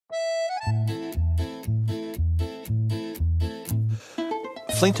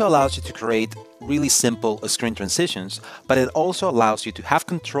Flinto allows you to create really simple screen transitions, but it also allows you to have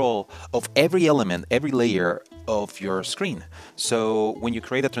control of every element, every layer of your screen. So when you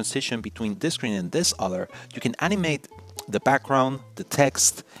create a transition between this screen and this other, you can animate the background, the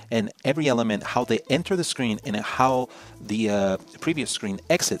text, and every element, how they enter the screen and how the previous screen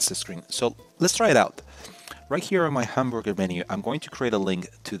exits the screen. So let's try it out. Right here on my hamburger menu, I'm going to create a link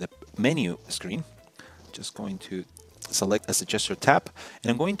to the menu screen. Just going to select as a gesture tap,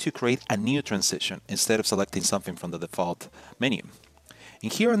 and I'm going to create a new transition instead of selecting something from the default menu.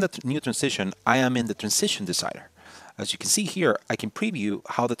 And here in the new transition, I am in the transition designer. As you can see here, I can preview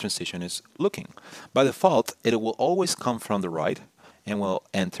how the transition is looking. By default, it will always come from the right and will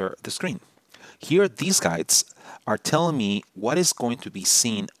enter the screen. Here, these guides are telling me what is going to be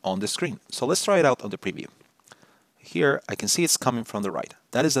seen on the screen. So let's try it out on the preview. Here, I can see it's coming from the right.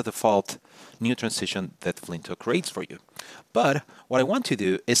 That is the default new transition that Flinto creates for you. But what I want to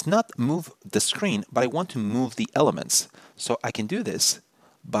do is not move the screen, but I want to move the elements. So I can do this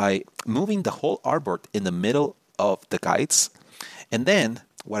by moving the whole artboard in the middle of the guides. And then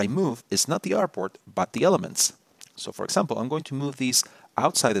what I move is not the artboard, but the elements. So for example, I'm going to move these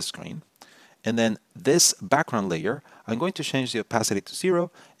outside the screen. And then this background layer, I'm going to change the opacity to 0.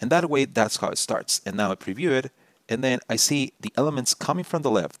 And that way, that's how it starts. And now I preview it. And then I see the elements coming from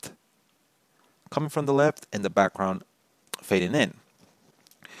the left, and the background fading in.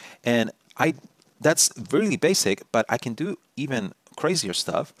 And that's really basic, but I can do even crazier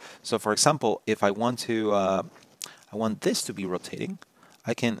stuff. So for example, if I want to, I want this to be rotating,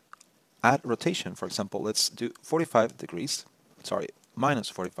 I can add rotation. For example, let's do 45 degrees, sorry, minus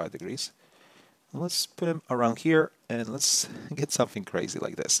 45 degrees. Let's put them around here and let's get something crazy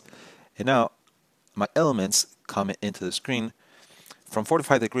like this. And now my elements come into the screen from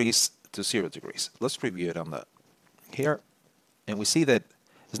 45 degrees to 0 degrees. Let's preview it on the here, and we see that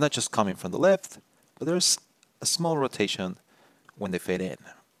it's not just coming from the left, but there's a small rotation when they fade in,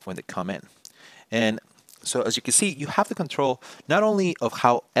 when they come in. And so as you can see, you have the control not only of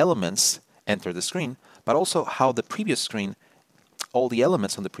how elements enter the screen, but also how the previous screen, all the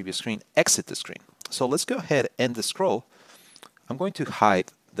elements on the previous screen exit the screen. So let's go ahead and end the scroll. I'm going to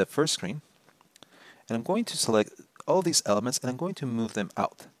hide the first screen, and I'm going to select all these elements, and I'm going to move them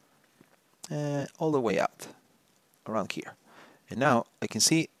out, all the way out, around here. And now I can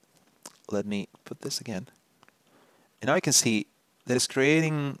see, let me put this again, and now I can see that it's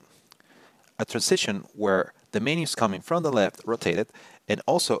creating a transition where the menu is coming from the left, rotated, and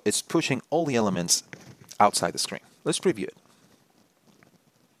also it's pushing all the elements outside the screen. Let's preview it.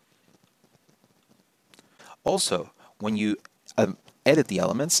 Also, when you edit the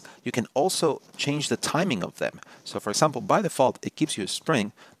elements, you can also change the timing of them. So for example, by default, it gives you a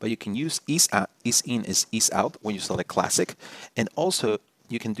spring, but you can use ease in is ease out when you select classic. And also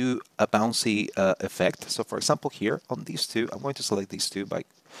you can do a bouncy effect. So for example, here on these two, I'm going to select these two by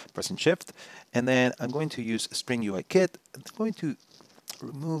pressing shift. And then I'm going to use Spring UI Kit. I'm going to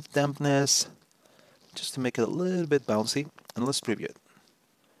remove dampness just to make it a little bit bouncy. And let's preview it.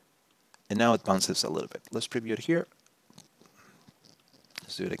 And now it bounces a little bit. Let's preview it here.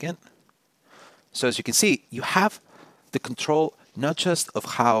 Let's do it again. So as you can see, you have the control not just of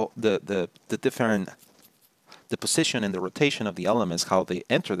how the position and the rotation of the elements, how they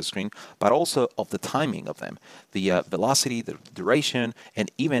enter the screen, but also of the timing of them, the velocity, the duration, and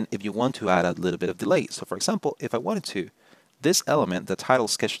even if you want to add a little bit of delay. So for example, if I wanted to, this element, the title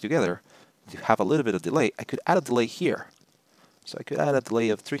sketch together, to have a little bit of delay, I could add a delay here. So I could add a delay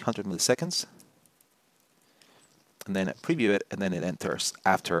of 300 milliseconds. And then I preview it, and then it enters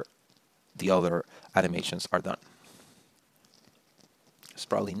after the other animations are done. It's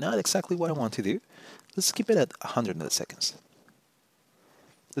probably not exactly what I want to do. Let's keep it at 100 milliseconds.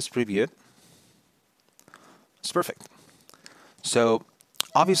 Let's preview it. It's perfect. So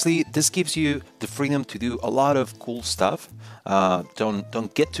obviously, this gives you the freedom to do a lot of cool stuff.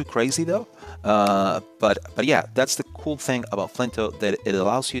 Don't get too crazy though. But yeah, that's the cool thing about Flinto, that it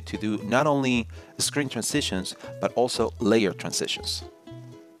allows you to do not only screen transitions, but also layer transitions.